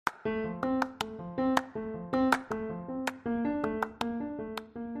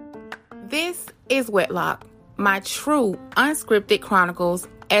This is Wedlock, my true unscripted chronicles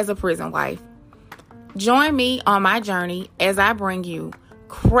as a prison wife. Join me on my journey as I bring you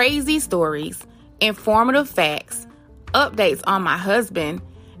crazy stories, informative facts, updates on my husband,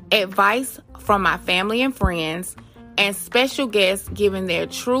 advice from my family and friends, and special guests giving their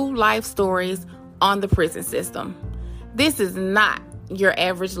true life stories on the prison system. This is not your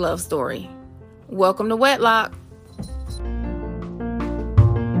average love story. Welcome to Wedlock.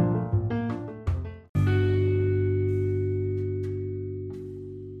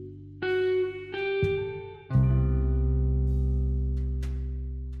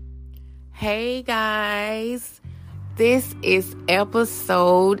 Hey guys, this is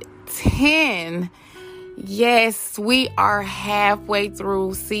episode 10. Yes, we are halfway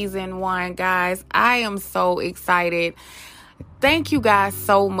through season 1, guys. I am so excited. Thank you guys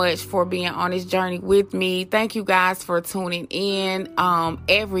so much for being on this journey with me. Thank you guys for tuning in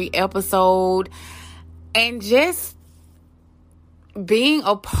every episode and just being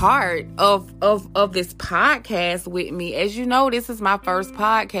a part of this podcast with me. As you know, this is my first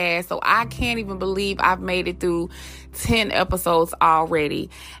podcast, so I can't even believe I've made it through 10 episodes already.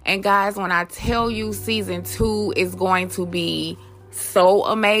 And guys, when I tell you season 2 is going to be so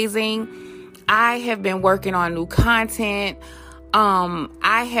amazing, I have been working on new content.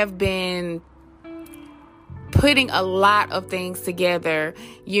 I have been putting a lot of things together.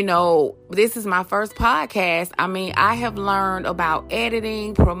 You know, this is my first podcast. I mean, I have learned about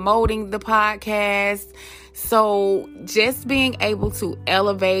editing, promoting the podcast. So just being able to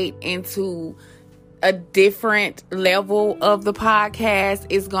elevate into a different level of the podcast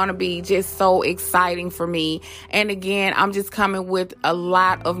is going to be just so exciting for me. And again, I'm just coming with a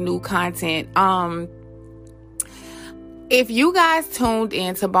lot of new content. If you guys tuned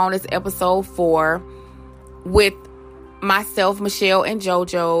in to bonus episode 4 with myself, Michelle, and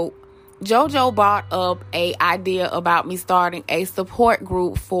JoJo brought up an idea about me starting a support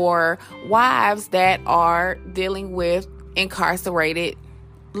group for wives that are dealing with incarcerated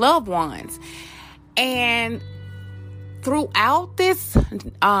loved ones. And throughout this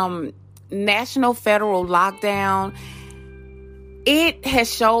national federal lockdown, it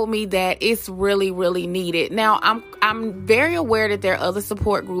has showed me that it's really, really needed. Now, I'm very aware that there are other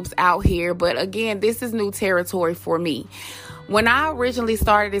support groups out here, but again, this is new territory for me. When I originally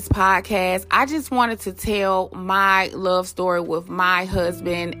started this podcast, I just wanted to tell my love story with my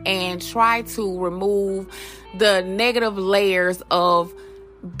husband and try to remove the negative layers of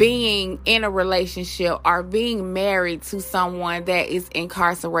being in a relationship or being married to someone that is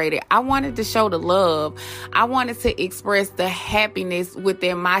incarcerated. I wanted to show the love. I wanted to express the happiness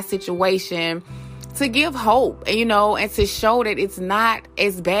within my situation, to give hope, you know, and to show that it's not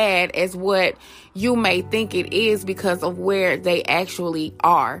as bad as what you may think it is because of where they actually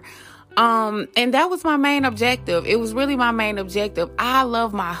are. And that was my main objective. It was really my main objective. I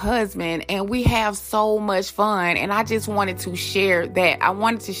love my husband and we have so much fun, and I just wanted to share that. I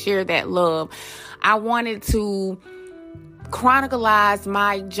wanted to share that love. I wanted to chronicleize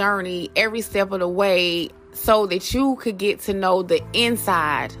my journey every step of the way so that you could get to know the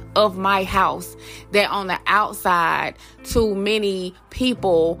inside of my house that on the outside to many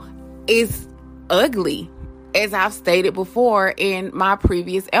people is ugly, as I've stated before in my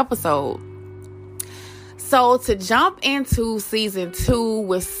previous episode. So to jump into season 2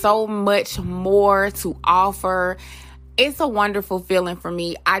 with so much more to offer, it's a wonderful feeling for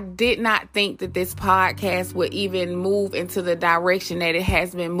me. I did not think that this podcast would even move into the direction that it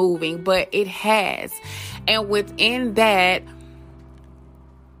has been moving, but it has. And within that,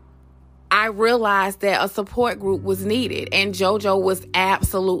 I realized that a support group was needed, and JoJo was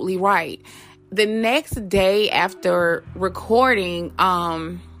absolutely right. The next day after recording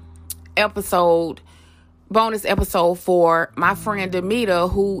bonus episode 4, my friend Demita,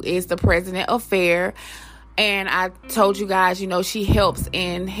 who is the president of FAIR, and I told you guys, you know, she helps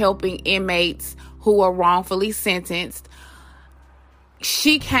in helping inmates who are wrongfully sentenced.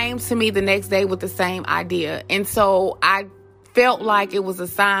 She came to me the next day with the same idea. And so I felt like it was a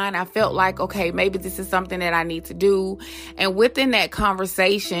sign. I felt like, okay, maybe this is something that I need to do. And within that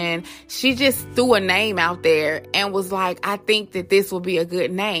conversation, she just threw a name out there and was like, I think that this will be a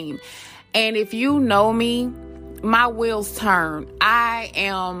good name. And if you know me, my wheels turn. I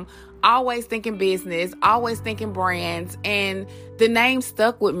am always thinking business, always thinking brands, and the name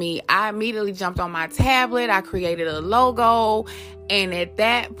stuck with me. I immediately jumped on my tablet. I created a logo, and at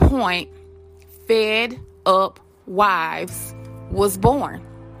that point, Fed Up Wives was born.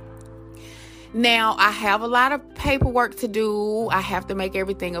 Now, I have a lot of paperwork to do. I have to make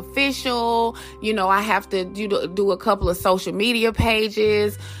everything official. I have to do a couple of social media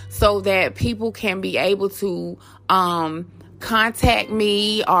pages so that people can be able to contact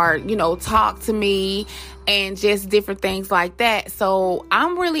me or, talk to me and just different things like that. So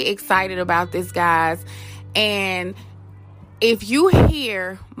I'm really excited about this, guys. And if you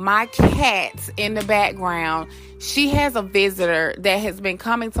hear my cat in the background, she has a visitor that has been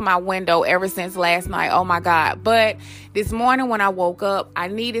coming to my window ever since last night. Oh my God. But this morning when I woke up, I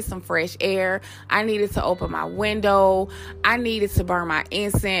needed some fresh air. I needed to open my window. I needed to burn my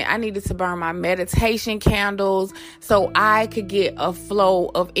incense. I needed to burn my meditation candles so I could get a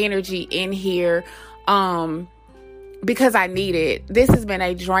flow of energy in here. Because I need it. This has been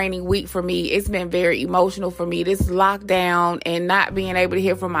a draining week for me. It's been very emotional for me. This lockdown and not being able to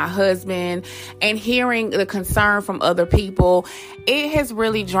hear from my husband and hearing the concern from other people, it has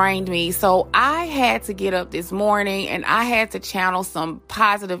really drained me. So I had to get up this morning and I had to channel some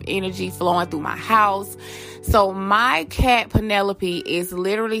positive energy flowing through my house. So my cat Penelope is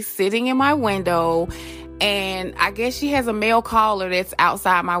literally sitting in my window. And I guess she has a male caller that's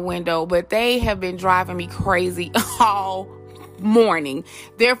outside my window, but they have been driving me crazy all morning.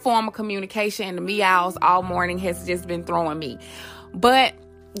 Their form of communication and the meows all morning has just been throwing me. But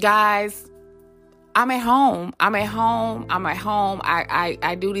guys, I'm at home. I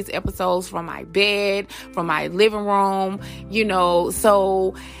do these episodes from my bed, from my living room,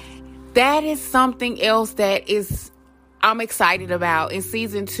 so that is something else that I'm excited about. In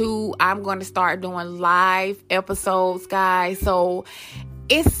season 2, I'm going to start doing live episodes, guys. So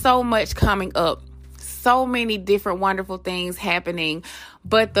it's so much coming up. So many different wonderful things happening.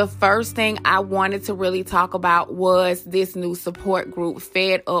 But the first thing I wanted to really talk about was this new support group,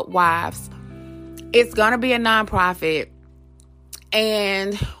 Fed Up Wives. It's going to be a nonprofit.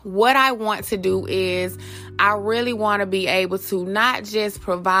 And what I want to do is I really want to be able to not just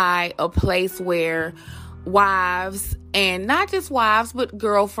provide a place where wives, and not just wives, but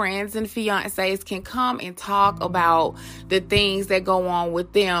girlfriends and fiancés can come and talk about the things that go on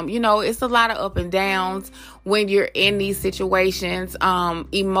with them. It's a lot of up and downs when you're in these situations,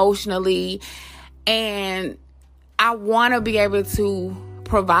 emotionally. And I want to be able to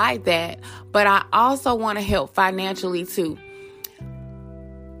provide that, but I also want to help financially too.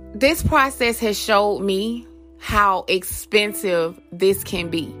 This process has showed me how expensive this can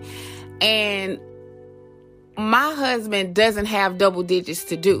be. And my husband doesn't have double digits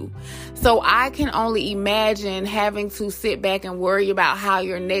to do. So I can only imagine having to sit back and worry about how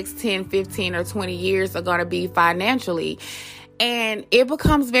your next 10, 15, or 20 years are going to be financially. And it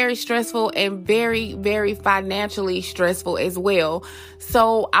becomes very stressful and very, very financially stressful as well.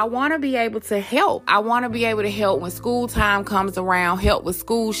 So I want to be able to help. I want to be able to help when school time comes around, help with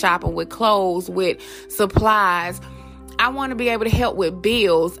school shopping, with clothes, with supplies. I want to be able to help with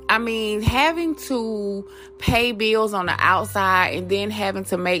bills. I mean, having to pay bills on the outside and then having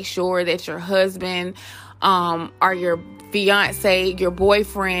to make sure that your husband or your fiance, your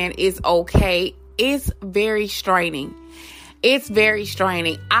boyfriend is okay, it's very straining. It's very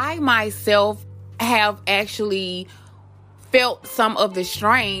straining. I myself have actually felt some of the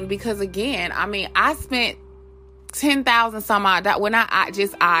strain because, again, I spent $10,000 some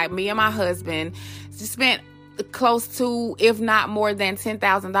odd. Me and my husband just spent close to, if not more than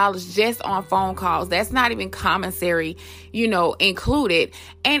 $10,000 just on phone calls. That's not even commissary, included.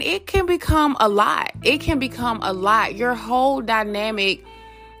 And it can become a lot. Your whole dynamic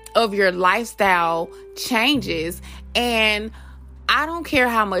of your lifestyle changes. And I don't care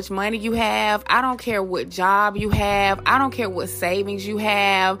how much money you have. I don't care what job you have. I don't care what savings you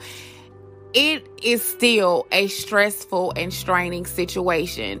have. It is still a stressful and straining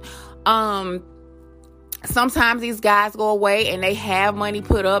situation. Sometimes these guys go away and they have money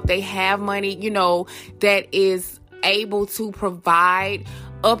put up. They have money, that is able to provide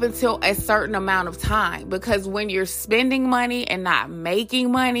up until a certain amount of time. Because when you're spending money and not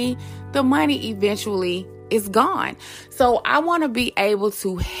making money, the money eventually is gone. So I want to be able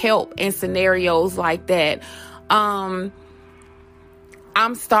to help in scenarios like that.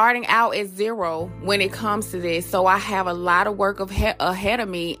 I'm starting out at zero when it comes to this. So I have a lot of work ahead of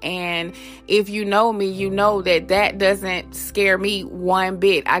me. And if you know me, you know that doesn't scare me one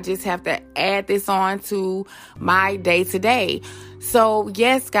bit. I just have to add this on to my day-to-day. So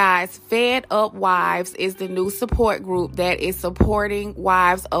yes, guys, Fed Up Wives is the new support group that is supporting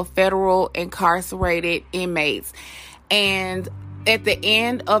wives of federal incarcerated inmates. And at the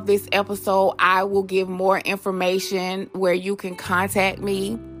end of this episode, I will give more information where you can contact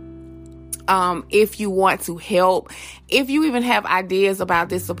me. if you want to help, if you even have ideas about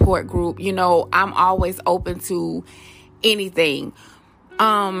this support group, I'm always open to anything.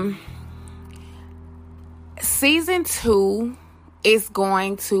 Season 2 is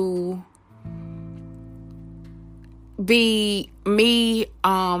going to be me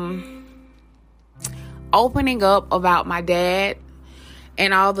opening up about my dad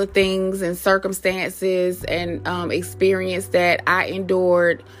and all the things and circumstances and experience that I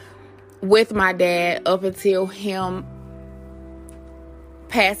endured with my dad up until him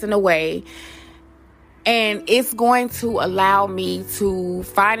passing away. And it's going to allow me to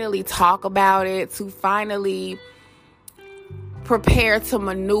finally talk about it, to finally prepare to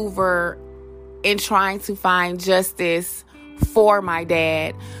maneuver in trying to find justice for my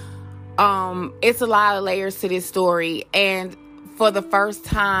dad. It's a lot of layers to this story. And for the first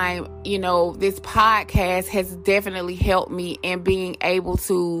time, this podcast has definitely helped me in being able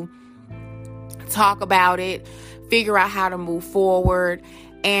to talk about it, figure out how to move forward.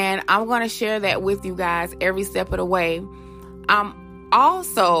 And I'm going to share that with you guys every step of the way. I'm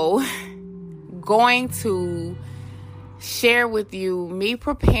also going to share with you me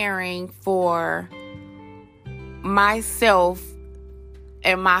preparing for myself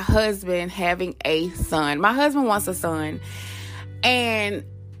and my husband having a son. My husband wants a son. And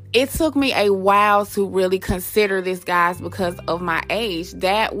it took me a while to really consider this, guys, because of my age.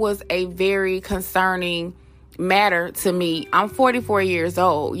 That was a very concerning matter to me. I'm 44 years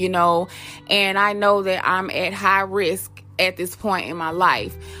old, and I know that I'm at high risk at this point in my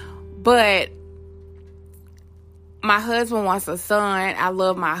life. But my husband wants a son. I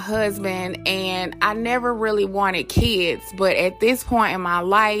love my husband, and I never really wanted kids. But at this point in my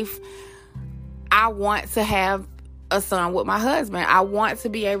life, I want to have a son with my husband. I want to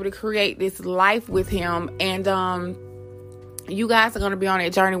be able to create this life with him. And you guys are going to be on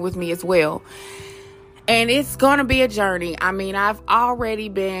that journey with me as well. And it's going to be a journey. I mean, I've already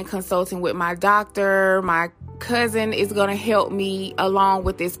been consulting with my doctor. My cousin is going to help me along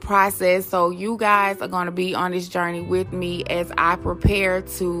with this process. So you guys are going to be on this journey with me as I prepare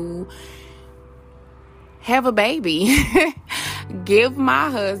to have a baby. Give my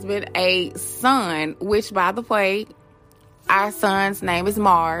husband a son, which, by the way, our son's name is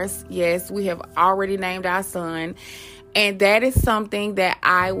Mars. Yes, we have already named our son. And that is something that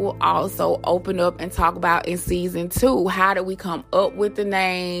I will also open up and talk about in season 2. How did we come up with the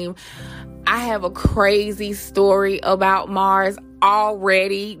name? I have a crazy story about Mars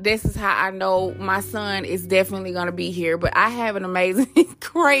already. This is how I know my son is definitely going to be here. But I have an amazing,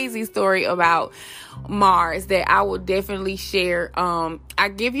 crazy story about Mars that I will definitely share. I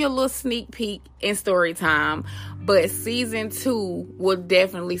give you a little sneak peek in story time. But season 2 will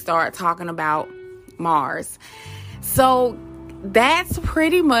definitely start talking about Mars. So that's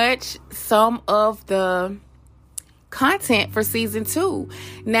pretty much some of the content for season 2.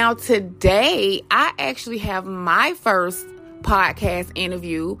 Now, today, I actually have my first podcast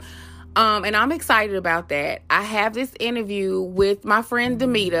interview, and I'm excited about that. I have this interview with my friend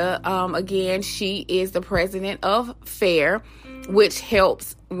Demita. Again, she is the president of FAIR, which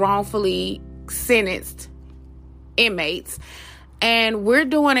helps wrongfully sentenced inmates. And we're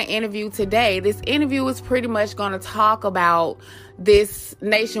doing an interview today. This interview is pretty much going to talk about this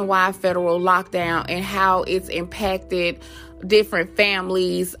nationwide federal lockdown and how it's impacted different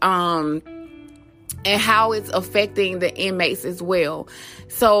families, and how it's affecting the inmates as well.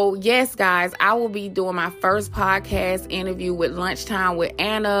 So yes, guys, I will be doing my first podcast interview with Lunchtime with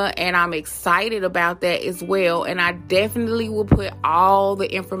Anna, and I'm excited about that as well. And I definitely will put all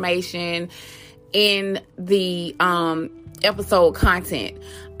the information in the episode content.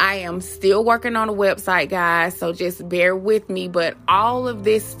 I am still working on a website, guys, so just bear with me, but all of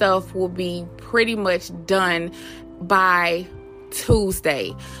this stuff will be pretty much done by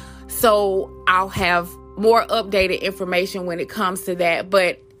Tuesday. So I'll have more updated information when it comes to that.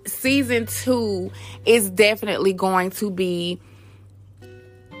 But season 2 is definitely going to be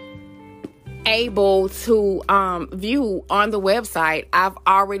able to view on the website. I've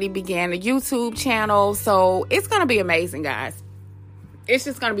already began a YouTube channel, so it's going to be amazing, guys. It's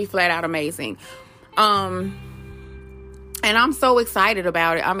just going to be flat out amazing. And I'm so excited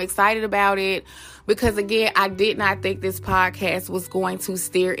about it. I'm excited about it because, again, I did not think this podcast was going to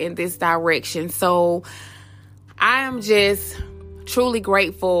steer in this direction. So I am just truly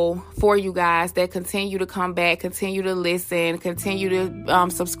grateful for you guys that continue to come back, continue to listen, continue to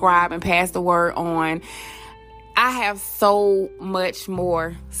subscribe and pass the word on. I have so much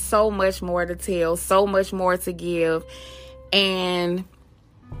more to tell, so much more to give. And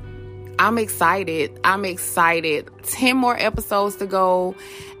I'm excited. 10 more episodes to go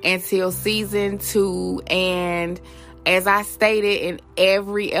until season 2. And as I stated in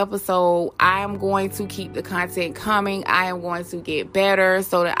every episode, I am going to keep the content coming. I am going to get better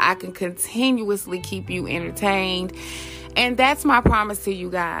so that I can continuously keep you entertained. And that's my promise to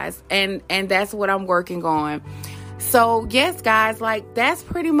you guys. And that's what I'm working on. So yes, guys, like that's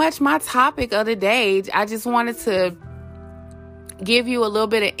pretty much my topic of the day. I just wanted to give you a little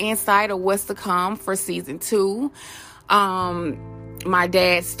bit of insight of what's to come for season 2. My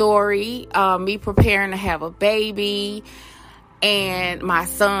dad's story, me preparing to have a baby, and my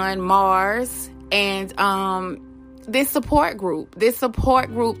son Mars, and this support group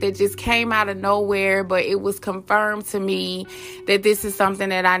that just came out of nowhere, but it was confirmed to me that this is something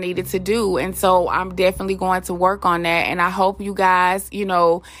that I needed to do. And so I'm definitely going to work on that. And I hope you guys,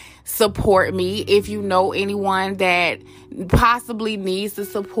 support me. If you know anyone that possibly needs the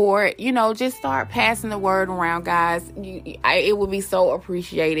support, just start passing the word around, guys. It would be so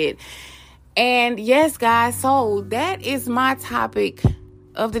appreciated. And yes, guys, so that is my topic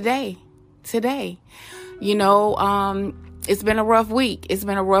of the day today. It's been a rough week. It's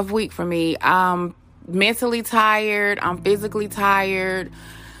been a rough week for me. I'm mentally tired. I'm physically tired.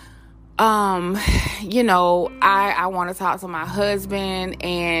 I want to talk to my husband,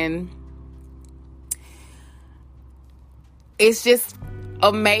 and it's just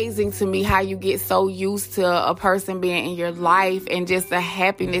amazing to me how you get so used to a person being in your life and just the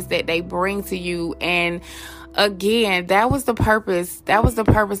happiness that they bring to you. And again, that was the purpose. That was the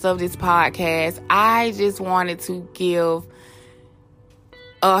purpose of this podcast. I just wanted to give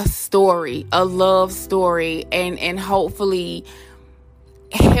a story, a love story, and hopefully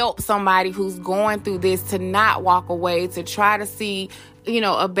help somebody who's going through this to not walk away, to try to see,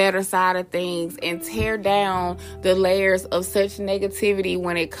 a better side of things and tear down the layers of such negativity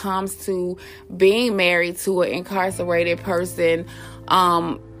when it comes to being married to an incarcerated person,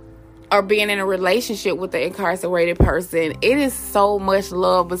 or being in a relationship with the incarcerated person. It is so much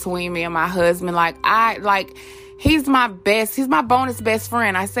love between me and my husband. He's my bonus best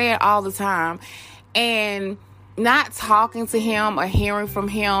friend. I say it all the time. And not talking to him or hearing from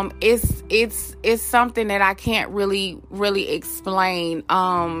him, it's something that I can't really explain.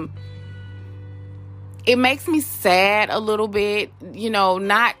 It makes me sad a little bit,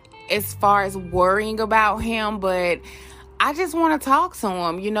 not as far as worrying about him, but I just want to talk to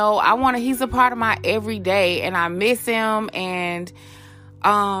him. He's a part of my everyday, and I miss him. And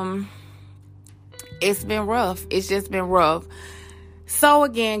it's been rough. It's just been rough. So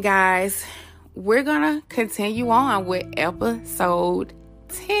again, guys, we're going to continue on with episode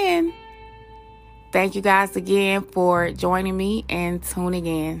 10. Thank you guys again for joining me and tuning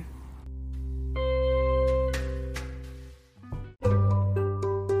in.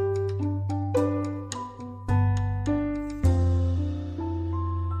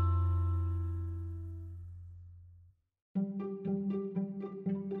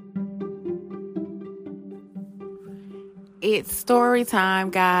 It's story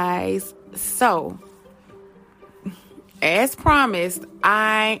time, guys. So, as promised,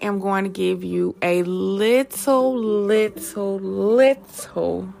 I am going to give you a little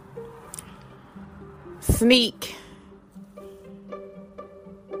sneak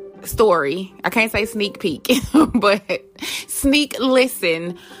story. I can't say sneak peek, but sneak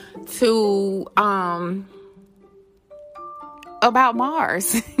listen to about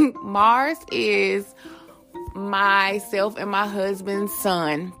Mars. Mars is myself and my husband's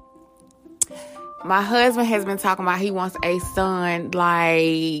son. My husband has been talking about he wants a son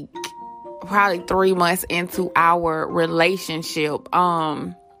like probably 3 months into our relationship.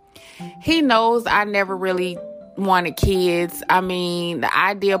 He knows I never really wanted kids. I mean, the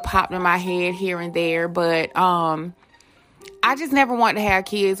idea popped in my head here and there, but I just never wanted to have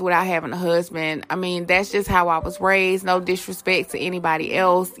kids without having a husband. I mean, that's just how I was raised. No disrespect to anybody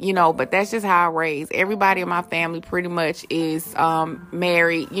else, but that's just how I was raised. Everybody in my family pretty much is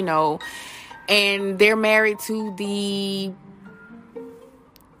married, and they're married to the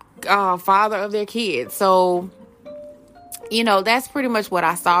father of their kids. So, that's pretty much what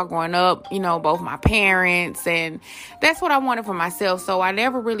I saw growing up, both my parents, and that's what I wanted for myself. So I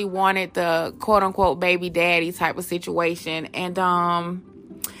never really wanted the quote unquote baby daddy type of situation. And,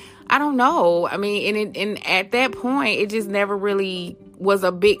 I don't know. I mean, and at that point, it just never really was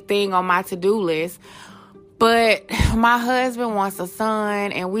a big thing on my to-do list. But my husband wants a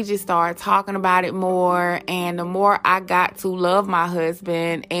son, and we just started talking about it more. And the more I got to love my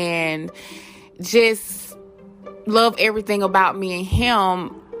husband and just love everything about me and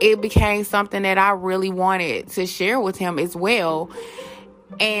him, it became something that I really wanted to share with him as well.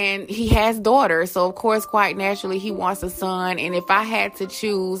 And he has daughters, so of course, quite naturally, he wants a son. And if I had to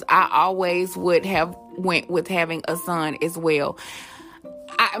choose, I always would have went with having a son as well.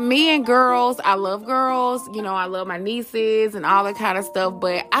 Me and girls, I love girls. I love my nieces and all that kind of stuff.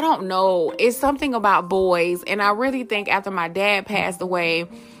 But I don't know. It's something about boys. And I really think after my dad passed away,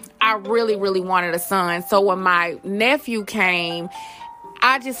 I really, really wanted a son. So when my nephew came,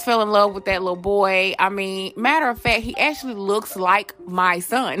 I just fell in love with that little boy. I mean, matter of fact, he actually looks like my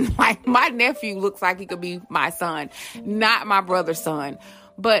son. Like, my nephew looks like he could be my son, not my brother's son.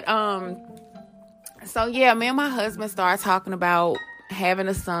 But, so yeah, me and my husband started talking about having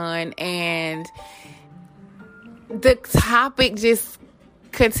a son, and the topic just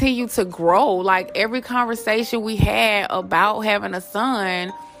continued to grow. Like, every conversation we had about having a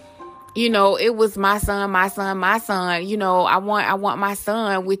son, it was my son, my son, my son. I want my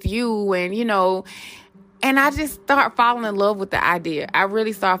son with you. And I just start falling in love with the idea. I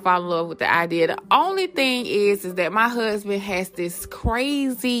really start falling in love with the idea. The only thing is that my husband has this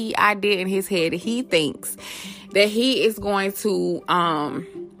crazy idea in his head that he thinks that he is going to,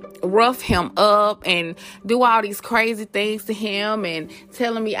 rough him up and do all these crazy things to him and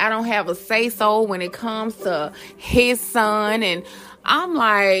telling me I don't have a say-so when it comes to his son. And I'm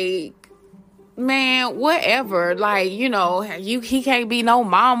like, man, whatever. Like, he can't be no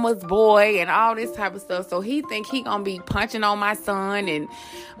mama's boy and all this type of stuff. So he think he gonna be punching on my son and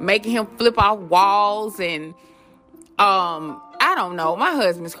making him flip off walls. And I don't know. My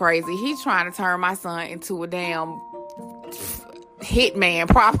husband's crazy. He's trying to turn my son into a damn hitman,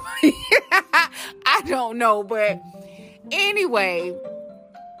 probably. I don't know. But anyway,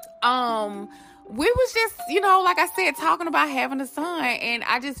 we was just, like I said, talking about having a son, and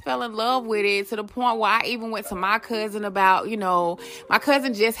I just fell in love with it to the point where I even went to my cousin about, my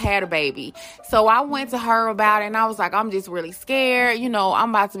cousin just had a baby. So I went to her about it, and I was like, I'm just really scared. I'm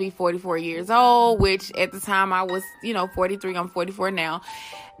about to be 44 years old, which at the time I was, 43. I'm 44 now.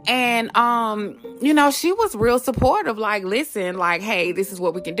 And, she was real supportive. Like, listen, like, hey, this is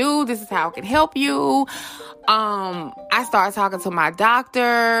what we can do. This is how I can help you. I started talking to my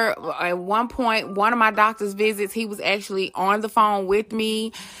doctor. At one point, one of my doctor's visits, he was actually on the phone with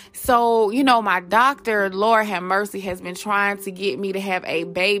me. So, my doctor, Lord have mercy, has been trying to get me to have a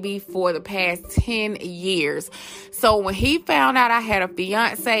baby for the past 10 years. So when he found out I had a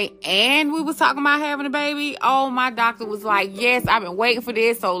fiance and we was talking about having a baby, my doctor was like, yes, I've been waiting for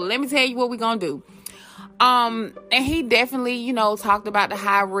this. So let me tell you what we're going to do. And he definitely, talked about the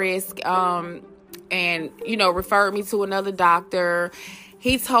high risk, and, referred me to another doctor.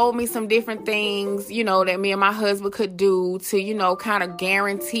 He told me some different things, that me and my husband could do to, kind of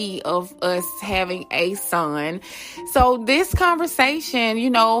guarantee of us having a son. So this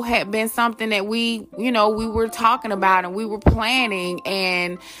conversation, had been something that we were talking about and we were planning.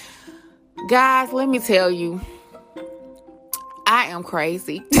 And guys, let me tell you, I am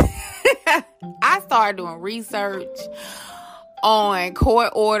crazy. I started doing research on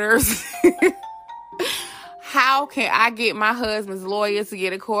court orders. How can I get my husband's lawyer to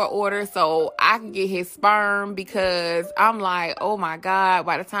get a court order so I can get his sperm? Because I'm like, oh my God,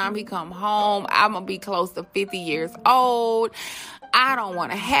 by the time he come home, I'm going to be close to 50 years old. I don't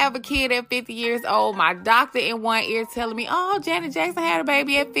want to have a kid at 50 years old. My doctor in one ear telling me, oh, Janet Jackson had a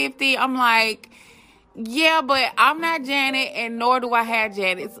baby at 50. I'm like, yeah, but I'm not Janet, and nor do I have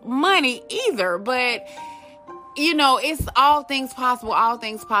Janet's money either. But it's all things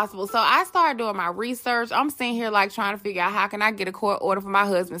possible. So I started doing my research. I'm sitting here like trying to figure out how can I get a court order for my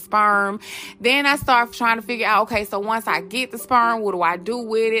husband's sperm. Then I start trying to figure out, okay, so once I get the sperm, what do I do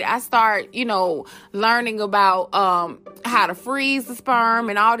with it? I start, learning about how to freeze the sperm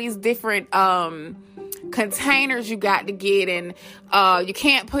and all these different containers you got to get, and you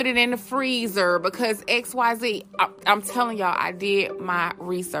can't put it in the freezer because XYZ. I'm telling y'all, I did my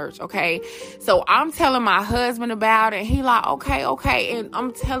research, okay? So I'm telling my husband about it. He like, okay. And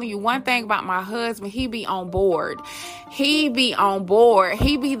I'm telling you one thing about my husband, he be on board. He be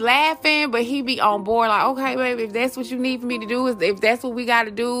laughing, but he be on board like, okay, baby, if that's what you need for me to do, if that's what we got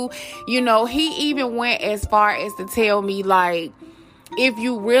to do. He even went as far as to tell me, like, if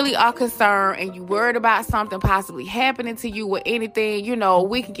you really are concerned and you worried about something possibly happening to you or anything,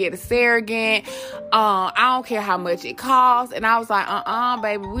 we can get a surrogate. I don't care how much it costs. And I was like,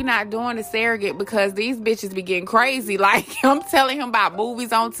 baby, we're not doing the surrogate because these bitches be getting crazy. Like, I'm telling him about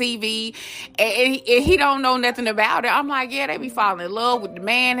movies on TV and he don't know nothing about it. I'm like, yeah, they be falling in love with the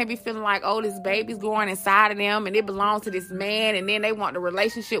man. They be feeling like, oh, this baby's growing inside of them and it belongs to this man. And then they want the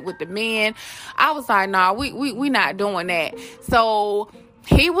relationship with the man. I was like, nah, we not doing that. So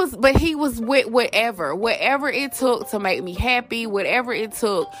he was with whatever it took to make me happy, whatever it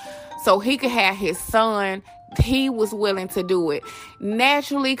took so he could have his son. He was willing to do it.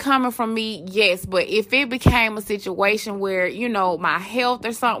 Naturally coming from me, yes. But if it became a situation where, my health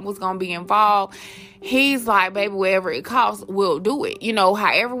or something was going to be involved, he's like, baby, whatever it costs, we'll do it.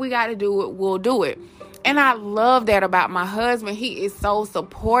 However we got to do it, we'll do it. And I love that about my husband. He is so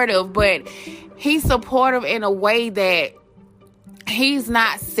supportive, but he's supportive in a way that he's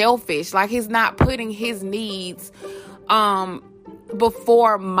not selfish. Like, he's not putting his needs,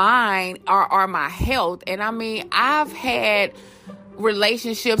 before mine or my health. And I mean, I've had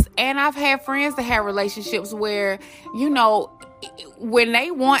relationships and I've had friends that have relationships where, when they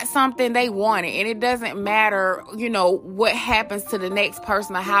want something, they want it. And it doesn't matter, what happens to the next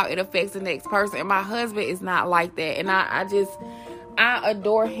person or how it affects the next person. And my husband is not like that. And I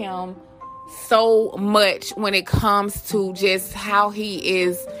adore him so much when it comes to just how he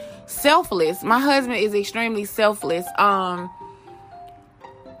is selfless. My husband is extremely selfless.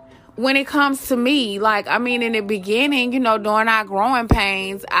 When it comes to me, in the beginning, during our growing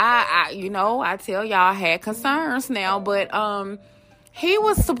pains, I tell y'all I had concerns now, but he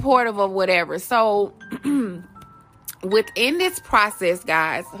was supportive of whatever. So within this process,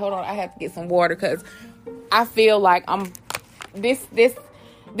 guys, hold on, I have to get some water because I feel like this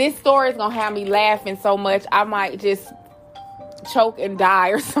story is gonna have me laughing so much I might just choke and die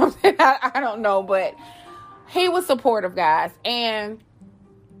or something. I don't know, but he was supportive, guys. And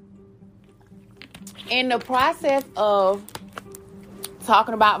in the process of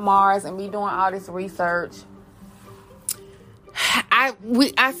talking about Mars and me doing all this research,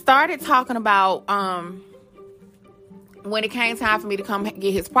 I started talking about when it came time for me to come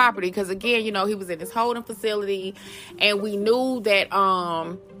get his property, because again, he was in his holding facility, and we knew that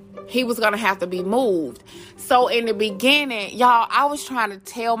he was gonna have to be moved. So in the beginning, y'all, I was trying to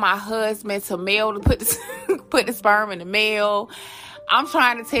tell my husband to put the sperm in the mail. I'm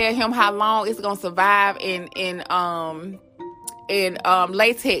trying to tell him how long it's gonna survive in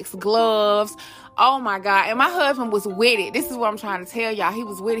latex gloves. Oh my God. And my husband was with it. This is what I'm trying to tell y'all. He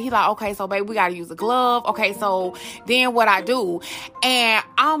was with it. He like, okay, so baby, we got to use a glove. Okay, so then what I do? And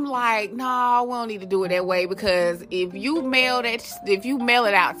I'm like, no, we don't need to do it that way, because if you mail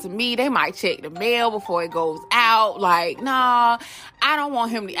it out to me, they might check the mail before it goes out. Like, nah, I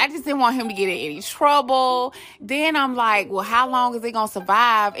just didn't want him to get in any trouble. Then I'm like, well, how long is it going to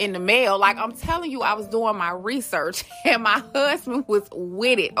survive in the mail? Like, I'm telling you, I was doing my research and my husband was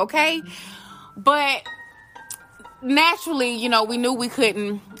with it. Okay. But naturally, we knew we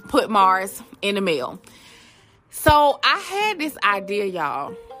couldn't put Mars in the mail. So I had this idea,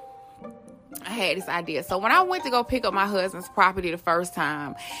 y'all. So when I went to go pick up my husband's property the first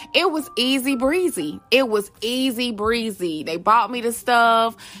time, it was easy breezy. They bought me the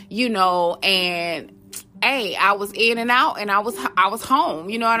stuff, and hey, I was in and out, and I was home.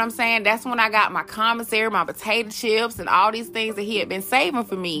 You know what I'm saying? That's when I got my commissary, my potato chips, and all these things that he had been saving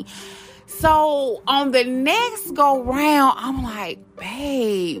for me. So on the next go round, I'm like,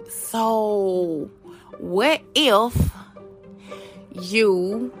 babe, so what if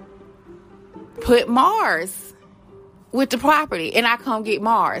you put Mars with the property and I come get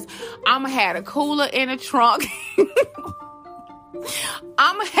Mars? I'm going to have a cooler in the trunk.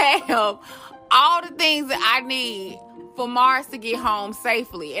 I'm going to have all the things that I need for Mars to get home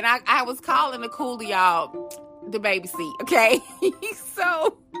safely. And I was calling the cooler, y'all, the baby seat, okay?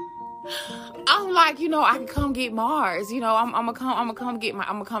 So I'm like, I can come get Mars. I'm gonna come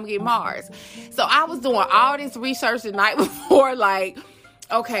get Mars. So I was doing all this research the night before, like,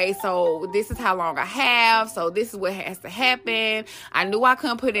 okay, so this is how long I have, so this is what has to happen. I knew I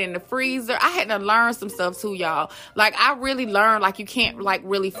couldn't put it in the freezer. I had to learn some stuff too, y'all. Like, I really learned, like, you can't, like,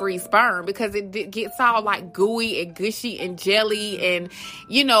 really freeze sperm because it gets all, like, gooey and gushy and jelly, and,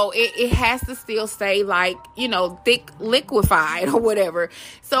 it has to still stay, like, thick, liquefied or whatever.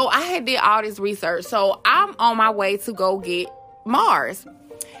 So I had did all this research. So I'm on my way to go get Mars.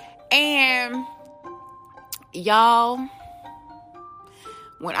 And, y'all,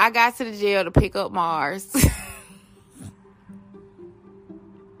 when I got to the jail to pick up Mars,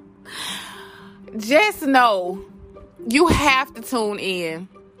 just know you have to tune in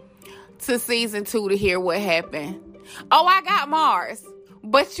to season 2 to hear what happened. Oh, I got Mars,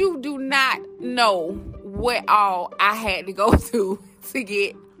 but you do not know what all I had to go to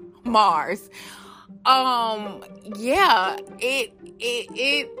get Mars. Yeah,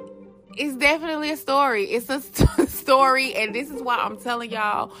 it's definitely a story. It's a story, and this is why I'm telling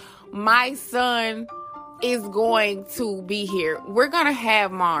y'all, my son is going to be here. We're going to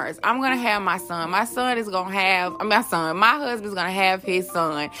have Mars. I'm going to have my son. My husband's going to have his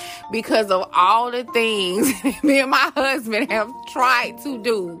son, because of all the things me and my husband have tried to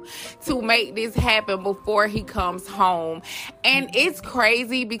do to make this happen before he comes home. And it's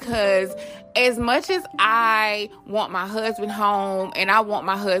crazy because as much as I want my husband home and I want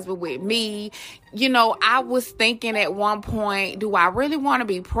my husband with me, I was thinking at one point, do I really want to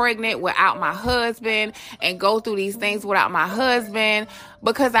be pregnant without my husband and go through these things without my husband?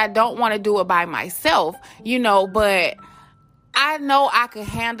 Because I don't want to do it by myself, but I know I can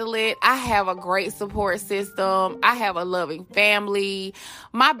handle it. I have a great support system. I have a loving family.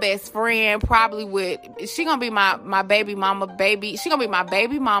 My best friend she gonna be my baby mama, she gonna be my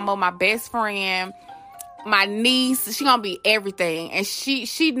baby mama, my best friend, my niece. She gonna be everything. And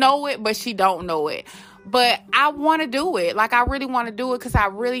she know it, but she don't know it. But I want to do it. Like, I really want to do it because I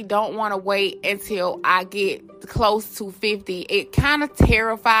really don't want to wait until I get close to 50. It kind of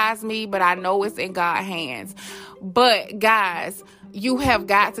terrifies me, but I know it's in God's hands. But guys, you have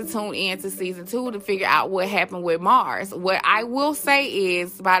got to tune in to season 2 to figure out what happened with Mars. What I will say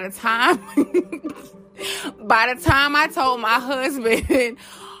is, by the time I told my husband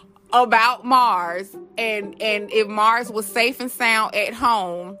about Mars and if Mars was safe and sound at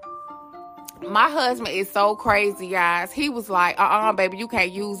home, my husband is so crazy, guys. He was like, baby, you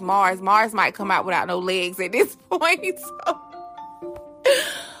can't use Mars. Mars might come out without no legs at this point. So,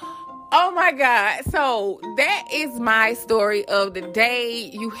 oh my God. So that is my story of the day.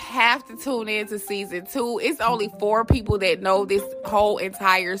 You have to tune in to season 2. It's only 4 people that know this whole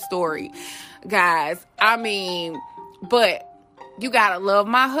entire story, guys. But you gotta love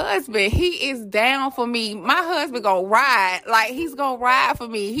my husband. He is down for me. My husband gonna ride. Like, he's gonna ride for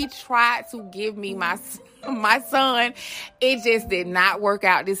me. He tried to give me my son. It just did not work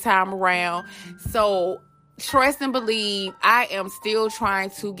out this time around. So trust and believe, I am still trying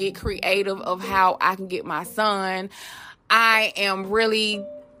to get creative of how I can get my son. I am really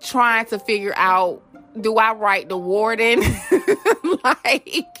trying to figure out, do I write the warden?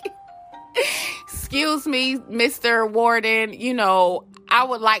 Excuse me, Mr. Warden, I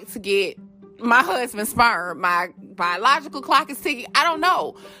would like to get my husband's sperm. My biological clock is ticking. I don't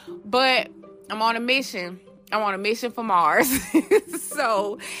know, but I'm on a mission. I'm on a mission for Mars.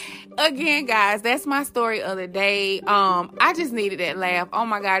 So again, guys, that's my story of the day. I just needed that laugh. Oh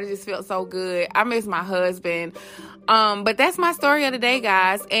my God, it just felt so good. I miss my husband. But that's my story of the day,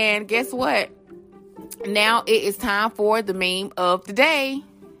 guys. And guess what? Now it is time for the meme of the day.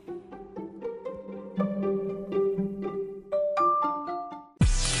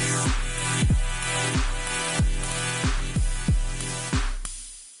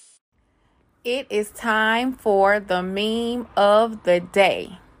 It is time for the meme of the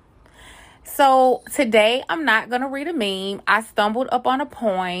day. So today I'm not going to read a meme. I stumbled up on a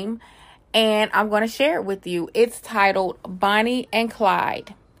poem and I'm going to share it with you. It's titled Bonnie and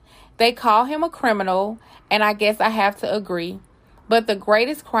Clyde. They call him a criminal, and I guess I have to agree. But the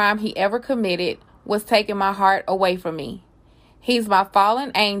greatest crime he ever committed was taking my heart away from me. He's my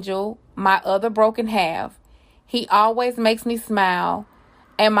fallen angel, my other broken half. He always makes me smile.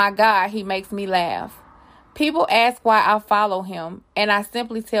 And my God, he makes me laugh. People ask why I follow him, and I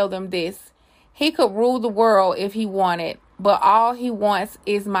simply tell them this. He could rule the world if he wanted, but all he wants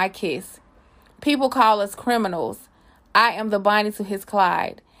is my kiss. People call us criminals. I am the Bonnie to his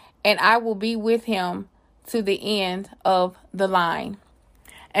Clyde, and I will be with him to the end of the line.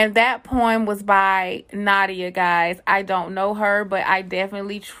 And that poem was by Nadia, guys. I don't know her, but I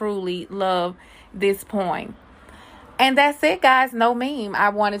definitely, truly love this poem. And that's it, guys. No meme. I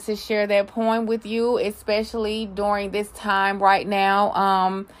wanted to share that poem with you, especially during this time right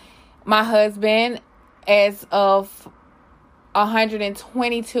now. My husband, as of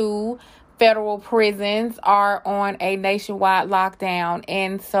 122 federal prisons, are on a nationwide lockdown.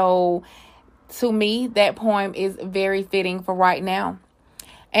 And so, to me, that poem is very fitting for right now.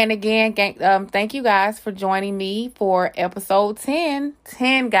 And again, thank you guys for joining me for episode 10.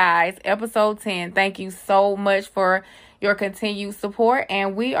 10, guys. Episode 10. Thank you so much for your continued support.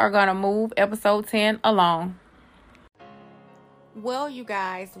 And we are going to move episode 10 along. Well, you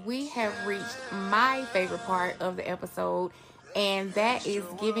guys, we have reached my favorite part of the episode. And that is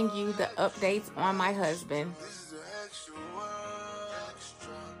giving you the updates on my husband.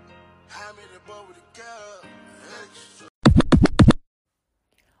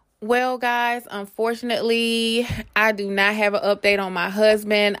 Well, guys, unfortunately, I do not have an update on my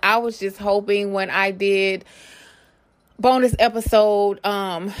husband. I was just hoping when I did bonus episode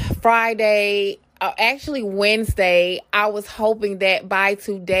Friday, actually Wednesday. I was hoping that by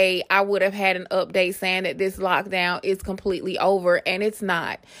today I would have had an update saying that this lockdown is completely over, and it's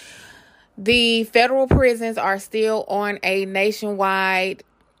not. The federal prisons are still on a nationwide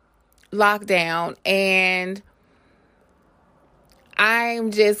lockdown, and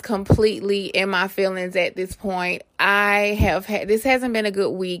I'm just completely in my feelings at this point. This hasn't been a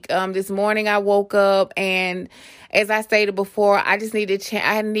good week. This morning I woke up, and as I stated before, I just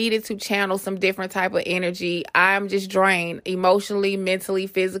I needed to channel some different type of energy. I'm just drained, emotionally, mentally,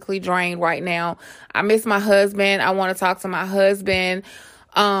 physically drained right now. I miss my husband. I want to talk to my husband.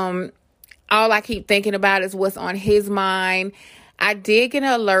 All I keep thinking about is what's on his mind. I did get an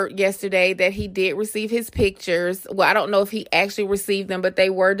alert yesterday that he did receive his pictures. Well, I don't know if he actually received them, but they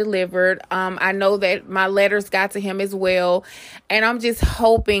were delivered. I know that my letters got to him as well. And I'm just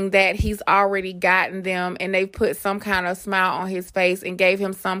hoping that he's already gotten them and they put some kind of smile on his face and gave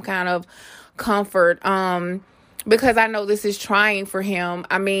him some kind of comfort. Because I know this is trying for him.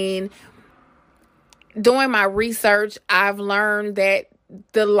 I mean, doing my research, I've learned that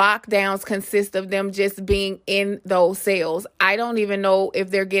the lockdowns consist of them just being in those cells. I don't even know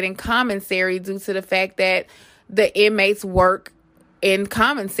if they're getting commissary due to the fact that the inmates work in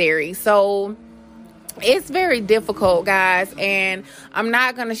commissary. So it's very difficult, guys, and I'm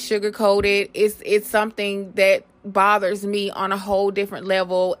not going to sugarcoat it. It's something that bothers me on a whole different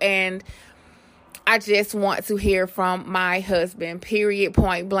level, and I just want to hear from my husband, period,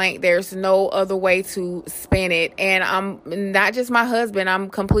 point blank. There's no other way to spin it. And I'm not just my husband.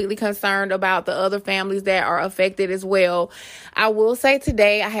 I'm completely concerned about the other families that are affected as well. I will say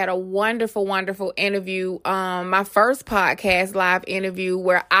today I had a wonderful, wonderful interview. My first podcast live interview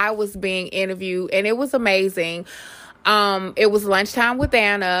where I was being interviewed, and it was amazing. It was Lunchtime with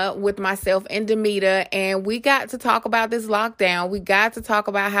Anna, with myself and Demita, and we got to talk about this lockdown. We got to talk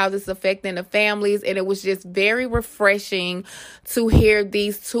about how this is affecting the families, and it was just very refreshing to hear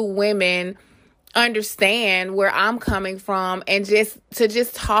these two women understand where I'm coming from and just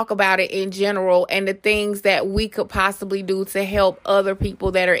talk about it in general and the things that we could possibly do to help other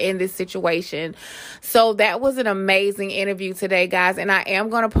people that are in this situation. So that was an amazing interview today, guys, and I am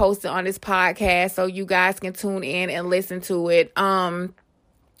going to post it on this podcast so you guys can tune in and listen to it. But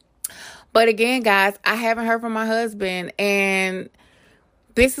again, guys, I haven't heard from my husband, and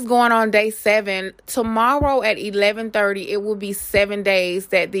this is going on day 7. Tomorrow at 11:30, it will be 7 days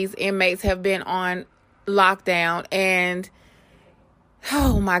that these inmates have been on lockdown. And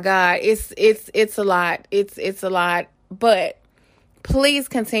oh my God, it's a lot. It's a lot. But please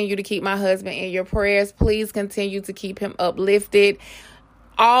continue to keep my husband in your prayers. Please continue to keep him uplifted.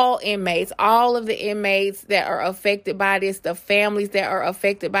 All inmates, all of the inmates that are affected by this, the families that are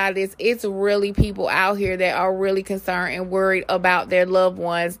affected by this, it's really people out here that are really concerned and worried about their loved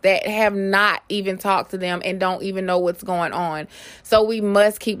ones that have not even talked to them and don't even know what's going on. So we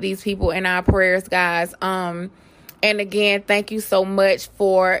must keep these people in our prayers, guys. And again, thank you so much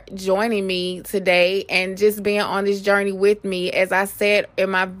for joining me today and just being on this journey with me. As I said in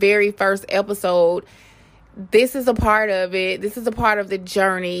my very first episode, this is a part of it. This is a part of the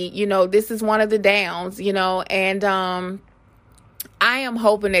journey. You know, this is one of the downs, you know, and I am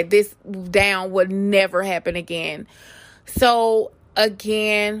hoping that this down would never happen again. So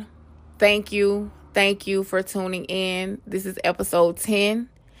again, thank you. Thank you for tuning in. This is episode 10,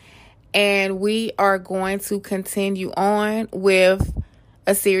 and we are going to continue on with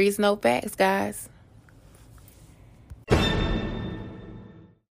a serious note facts, guys.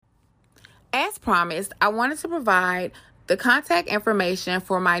 As promised, I wanted to provide the contact information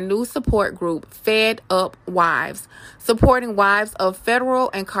for my new support group, Fed Up Wives, supporting wives of federal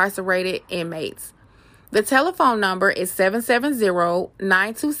incarcerated inmates. The telephone number is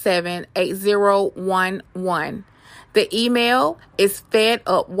 770-927-8011. The email is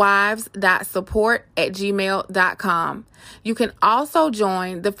fedupwives.support@gmail.com. You can also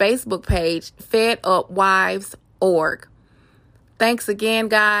join the Facebook page, fedupwives.org. Thanks again,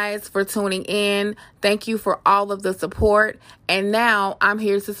 guys, for tuning in. Thank you for all of the support. And now I'm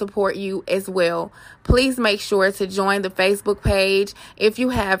here to support you as well. Please make sure to join the Facebook page. If you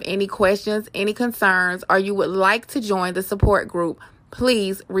have any questions, any concerns, or you would like to join the support group,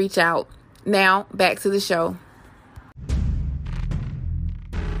 please reach out. Now, back to the show.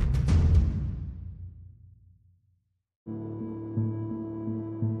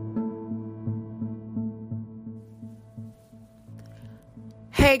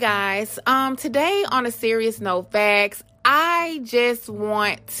 Hey guys, today on a serious note, facts, I just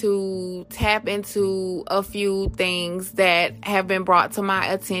want to tap into a few things that have been brought to my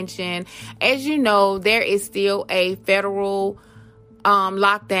attention. As you know, there is still a federal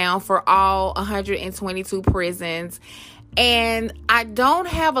lockdown for all 122 prisons. And I don't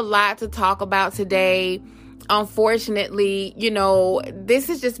have a lot to talk about today. Unfortunately, this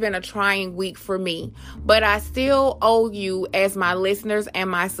has just been a trying week for me, but I still owe you, as my listeners and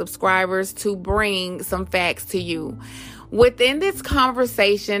my subscribers, to bring some facts to you. Within this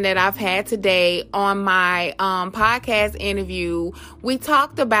conversation that I've had today on my podcast interview, we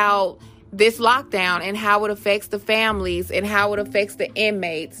talked about this lockdown and how it affects the families and how it affects the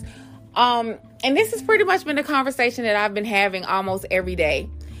inmates. And this has pretty much been the conversation that I've been having almost every day.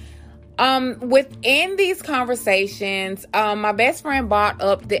 Within these conversations, my best friend brought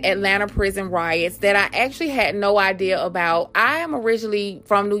up the Atlanta prison riots that I actually had no idea about. I am originally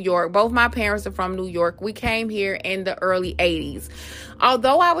from New York. Both my parents are from New York. We came here in the early 80s.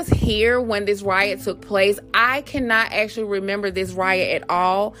 Although I was here when this riot took place, I cannot actually remember this riot at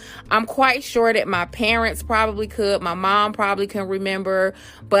all. I'm quite sure that my parents probably could. My mom probably can remember,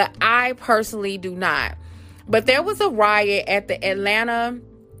 but I personally do not. But there was a riot at the Atlanta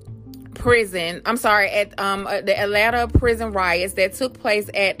prison. The Atlanta prison riots that took place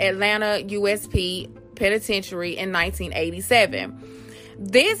at Atlanta USP Penitentiary in 1987.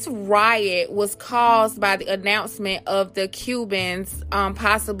 This riot was caused by the announcement of the Cubans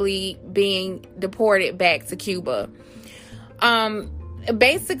possibly being deported back to Cuba.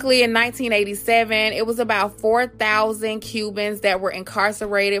 Basically, in 1987, it was about 4,000 Cubans that were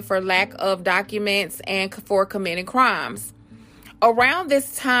incarcerated for lack of documents and for committing crimes. Around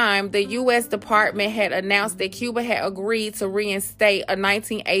this time, the U.S. Department had announced that Cuba had agreed to reinstate a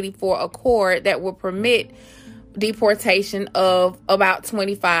 1984 accord that would permit deportation of about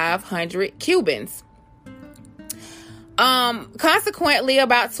 2,500 Cubans. Consequently,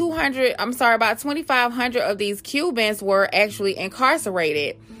 about 2,500 of these Cubans were actually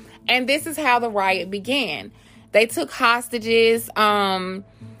incarcerated. And this is how the riot began. They took hostages, and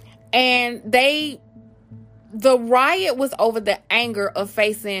the riot was over the anger of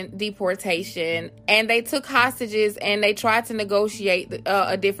facing deportation, and they took hostages and they tried to negotiate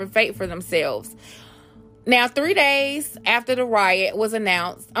a different fate for themselves. Now, 3 days after the riot was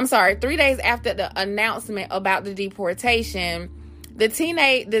announced, 3 days after the announcement about the deportation, the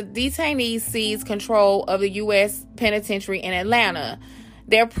detainees seized control of the U.S. penitentiary in Atlanta.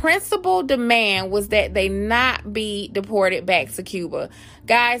 Their principal demand was that they not be deported back to Cuba.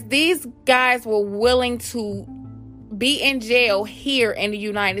 Guys, these guys were willing to be in jail here in the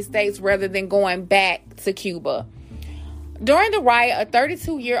United States rather than going back to Cuba. During the riot, a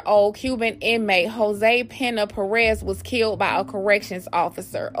 32-year-old Cuban inmate, Jose Pena Perez, was killed by a corrections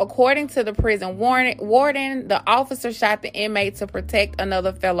officer. According to the prison warden, the officer shot the inmate to protect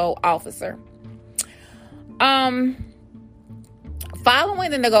another fellow officer.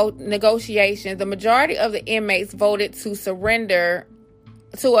 Following the negotiations, the majority of the inmates voted to surrender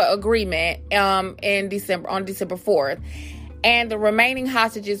to an agreement on December 4th, and the remaining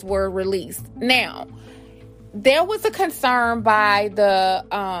hostages were released. Now, there was a concern by the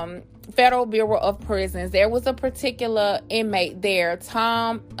Federal Bureau of Prisons. There was a particular inmate there,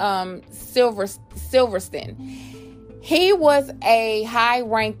 Tom Silverstein. He was a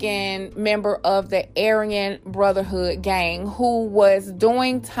high-ranking member of the Aryan Brotherhood gang who was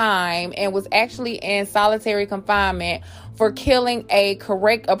doing time and was actually in solitary confinement for killing a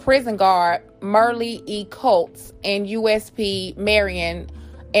prison guard, Merle E. Coates, in USP Marion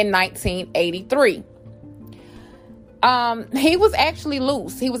in 1983. He was actually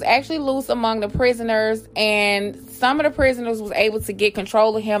loose. He was actually loose among the prisoners, and some of the prisoners was able to get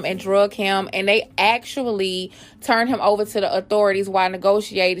control of him and drug him, and they actually turned him over to the authorities while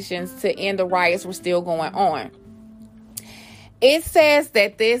negotiations to end the riots were still going on. It says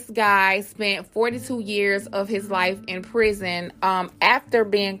that this guy spent 42 years of his life in prison after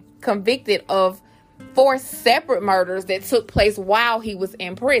being convicted of 4 separate murders that took place while he was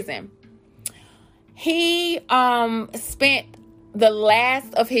in prison. He spent the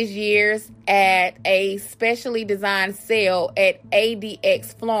last of his years at a specially designed cell at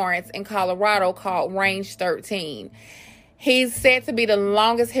ADX Florence in Colorado called Range 13. He's said to be the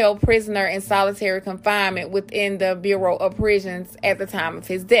longest held prisoner in solitary confinement within the Bureau of Prisons at the time of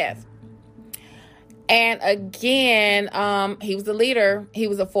his death. And again, he was the leader. He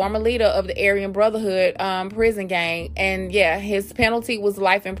was a former leader of the Aryan Brotherhood prison gang. And yeah, his penalty was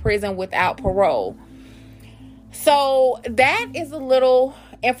life in prison without parole. So that is a little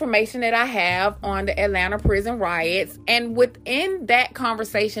information that I have on the Atlanta prison riots. And within that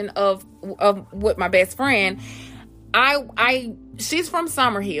conversation of with my best friend, she's from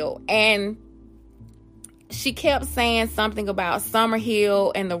Summerhill, and she kept saying something about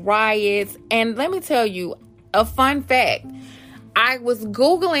Summerhill and the riots. And let me tell you a fun fact. I was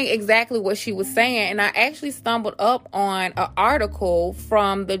Googling exactly what she was saying, and I actually stumbled up on an article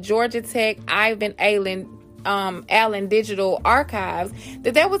from the Georgia Tech Ivan Allen Digital Archives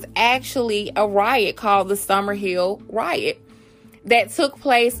that there was actually a riot called the Summerhill Riot that took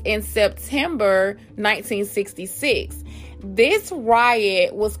place in September 1966. This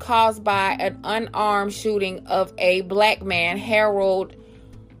riot was caused by an unarmed shooting of a black man, Harold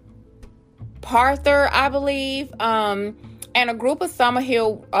Parther, I believe, and a group of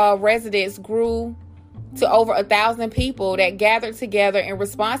Summerhill residents grew to over 1,000 people that gathered together in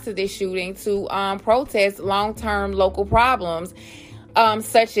response to this shooting to protest long-term local problems,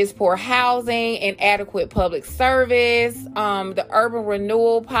 such as poor housing, inadequate public service, the urban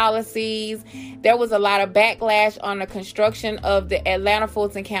renewal policies. There was a lot of backlash on the construction of the Atlanta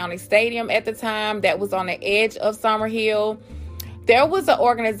Fulton County Stadium at the time that was on the edge of Summerhill. There was an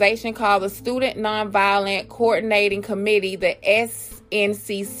organization called the Student Nonviolent Coordinating Committee, the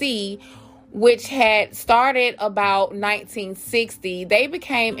SNCC, which had started about 1960. They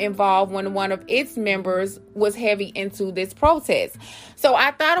became involved when one of its members was heavy into this protest. So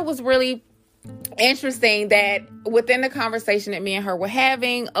I thought it was really interesting that within the conversation that me and her were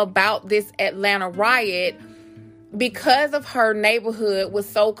having about this Atlanta riot, because of her neighborhood was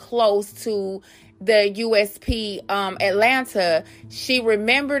so close to the USP Atlanta, she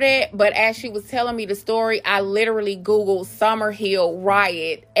remembered it. But as she was telling me the story, I literally Googled Summerhill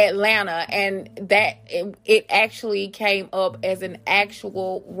Riot Atlanta, and that it actually came up as an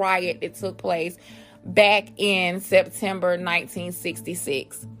actual riot that took place back in September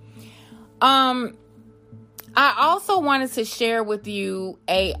 1966. I also wanted to share with you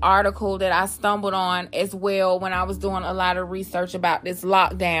a article that I stumbled on as well when I was doing a lot of research about this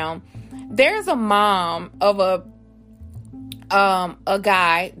lockdown. There's a mom of a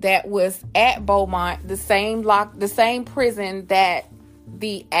guy that was at Beaumont, the same prison that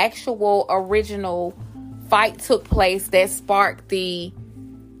the actual original fight took place that sparked the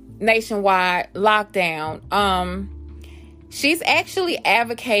nationwide lockdown. She's actually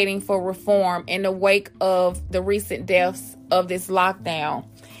advocating for reform in the wake of the recent deaths of this lockdown.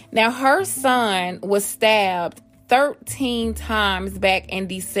 Now, her son was stabbed 13 times back in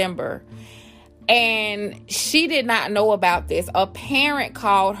December, and she did not know about this. A parent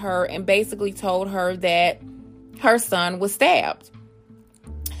called her and basically told her that her son was stabbed.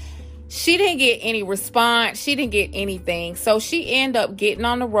 She didn't get any response. She didn't get anything. So she ended up getting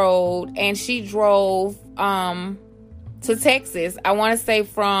on the road and she drove to Texas. I want to say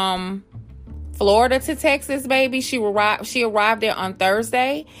from Florida to Texas, baby. She arrived there on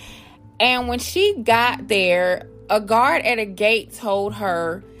Thursday. And when she got there, a guard at a gate told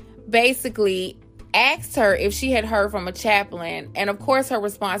her, basically asked her if she had heard from a chaplain. And of course, her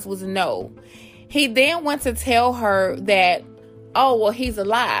response was no. He then went to tell her that, oh, well, he's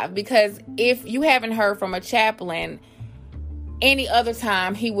alive, because if you haven't heard from a chaplain, any other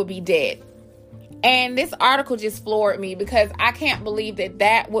time he would be dead. And this article just floored me, because I can't believe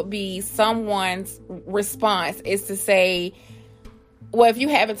that would be someone's response, is to say, well, if you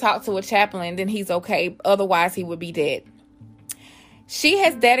haven't talked to a chaplain, then he's okay. Otherwise, he would be dead. She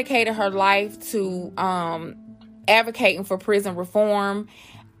has dedicated her life to advocating for prison reform,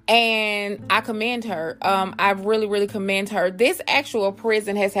 and I commend her. I really, really commend her. This actual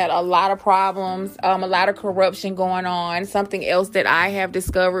prison has had a lot of problems, a lot of corruption going on, something else that I have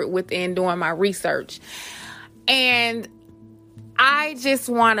discovered within doing my research. And I just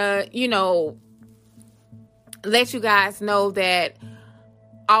want to, let you guys know that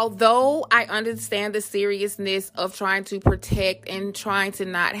although I understand the seriousness of trying to protect and trying to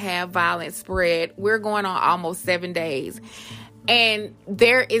not have violence spread, we're going on almost 7 days. And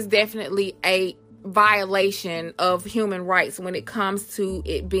there is definitely a violation of human rights when it comes to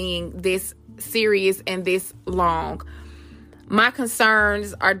it being this serious and this long. My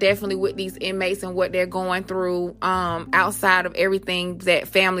concerns are definitely with these inmates and what they're going through, outside of everything that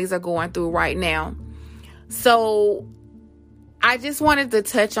families are going through right now. So I just wanted to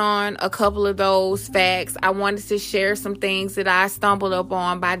touch on a couple of those facts. I wanted to share some things that I stumbled up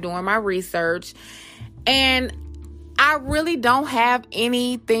on by doing my research. And I really don't have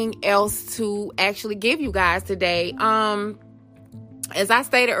anything else to actually give you guys today. As I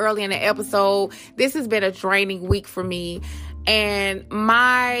stated earlier in the episode, this has been a draining week for me. And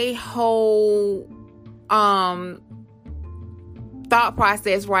my whole thought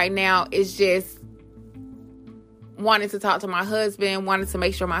process right now is just wanting to talk to my husband, wanting to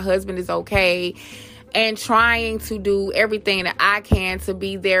make sure my husband is okay. and trying to do everything that I can to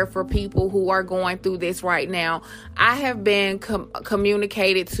be there for people who are going through this right now. I have been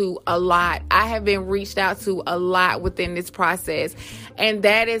communicated to a lot. I have been reached out to a lot within this process. And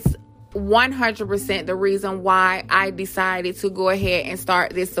that is 100% the reason why I decided to go ahead and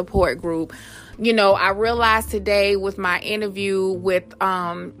start this support group. You know, I realized today with my interview with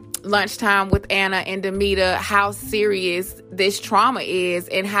Lunchtime with Anna and Demita how serious this trauma is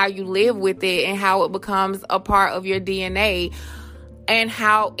and how you live with it and how it becomes a part of your DNA and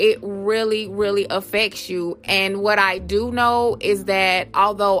how it really, really affects you. And what I do know is that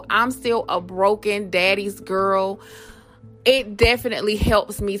although I'm still a broken daddy's girl, it definitely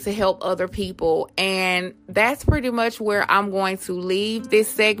helps me to help other people. And that's pretty much where I'm going to leave this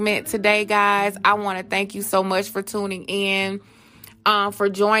segment today, guys. I want to thank you so much for tuning in, for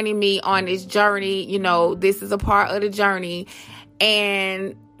joining me on this journey. You know, this is a part of the journey.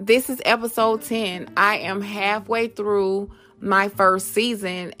 And this is episode 10. I am halfway through my first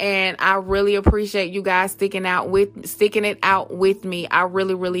season, and I really appreciate you guys sticking it out with me. I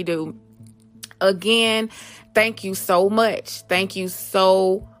really, really do. Again, thank you so much. Thank you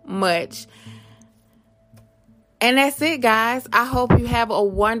so much. And that's it, guys. I hope you have a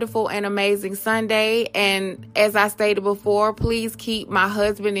wonderful and amazing Sunday. And as I stated before, please keep my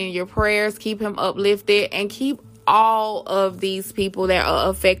husband in your prayers. Keep him uplifted and keep all of these people that are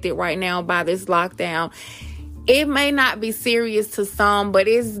affected right now by this lockdown. It may not be serious to some, but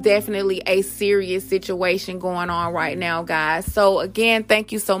it's definitely a serious situation going on right now, guys. So again,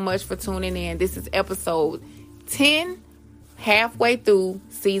 thank you so much for tuning in. This is episode 10, halfway through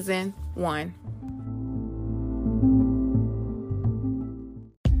season 1.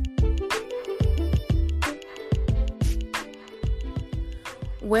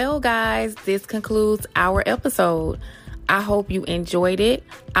 Well, guys, this concludes our episode. I hope you enjoyed it.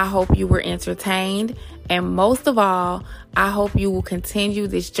 I hope you were entertained. And most of all, I hope you will continue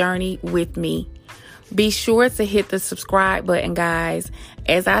this journey with me. Be sure to hit the subscribe button, guys.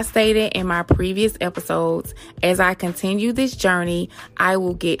 As I stated in my previous episodes, as I continue this journey, I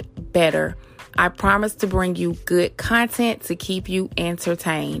will get better. I promise to bring you good content to keep you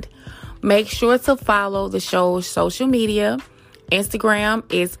entertained. Make sure to follow the show's social media. Instagram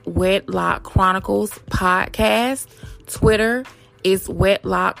is Wedlock Chronicles Podcast. Twitter is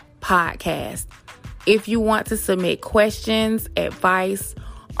Wedlock Podcast. If you want to submit questions, advice,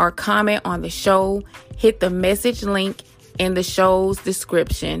 or comment on the show, hit the message link in the show's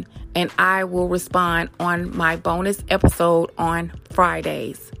description, and I will respond on my bonus episode on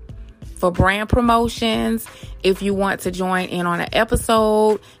Fridays. For brand promotions, if you want to join in on an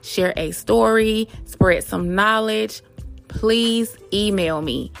episode, share a story, spread some knowledge, please email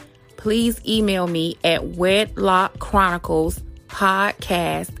me. Please email me at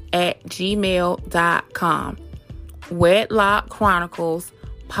wedlockchroniclespodcast@gmail.com.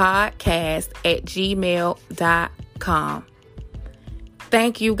 wedlockchroniclespodcast@gmail.com.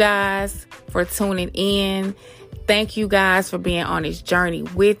 Thank you guys for tuning in. Thank you guys for being on this journey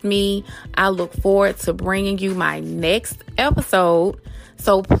with me. I look forward to bringing you my next episode.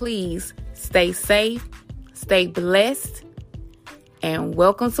 So please stay safe, stay blessed, and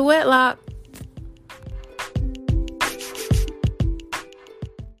welcome to Wedlock.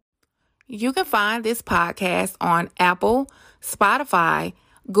 You can find this podcast on Apple, Spotify,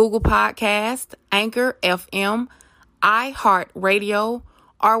 Google Podcast, Anchor FM, iHeartRadio,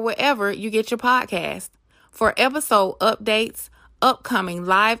 or wherever you get your podcast. For episode updates, upcoming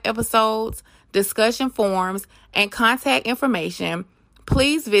live episodes, discussion forums, and contact information,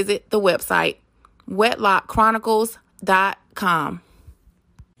 please visit the website wedlockchronicles.com.